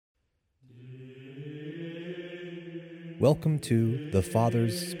Welcome to The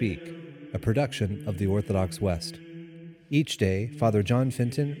Fathers Speak, a production of the Orthodox West. Each day, Father John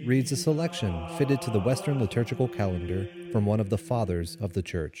Fenton reads a selection fitted to the Western liturgical calendar from one of the Fathers of the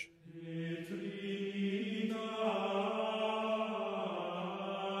Church.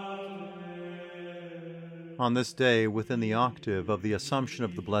 On this day, within the octave of the Assumption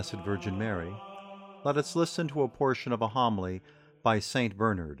of the Blessed Virgin Mary, let us listen to a portion of a homily by Saint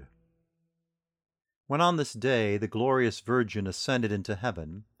Bernard. When on this day the glorious Virgin ascended into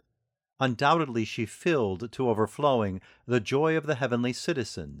heaven, undoubtedly she filled to overflowing the joy of the heavenly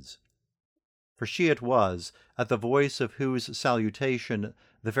citizens. For she it was, at the voice of whose salutation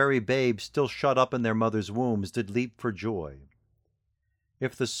the very babes still shut up in their mothers' wombs did leap for joy.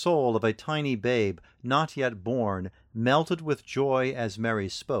 If the soul of a tiny babe not yet born melted with joy as Mary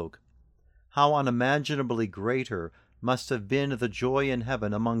spoke, how unimaginably greater must have been the joy in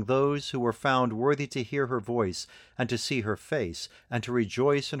heaven among those who were found worthy to hear her voice and to see her face and to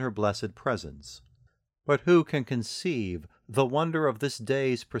rejoice in her blessed presence. But who can conceive the wonder of this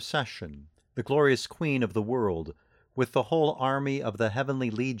day's procession, the glorious Queen of the world, with the whole army of the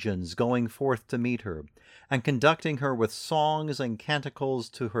heavenly legions going forth to meet her, and conducting her with songs and canticles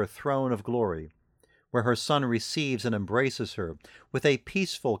to her throne of glory, where her Son receives and embraces her with a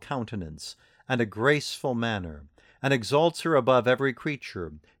peaceful countenance and a graceful manner, and exalts her above every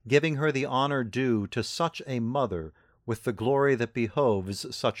creature, giving her the honor due to such a mother with the glory that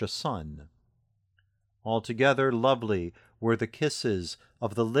behoves such a Son. Altogether lovely were the kisses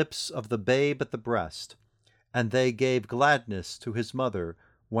of the lips of the babe at the breast, and they gave gladness to his mother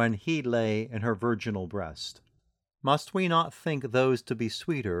when he lay in her virginal breast. Must we not think those to be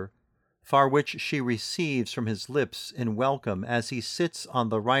sweeter, far which she receives from his lips in welcome as he sits on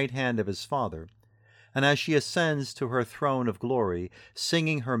the right hand of his Father, and as she ascends to her throne of glory,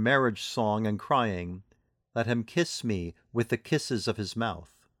 singing her marriage song and crying, "Let him kiss me with the kisses of his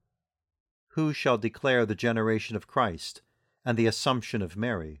mouth"? Who shall declare the generation of Christ and the Assumption of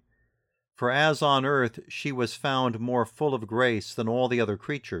Mary? For as on earth she was found more full of grace than all the other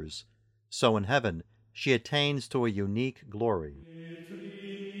creatures, so in heaven she attains to a unique glory.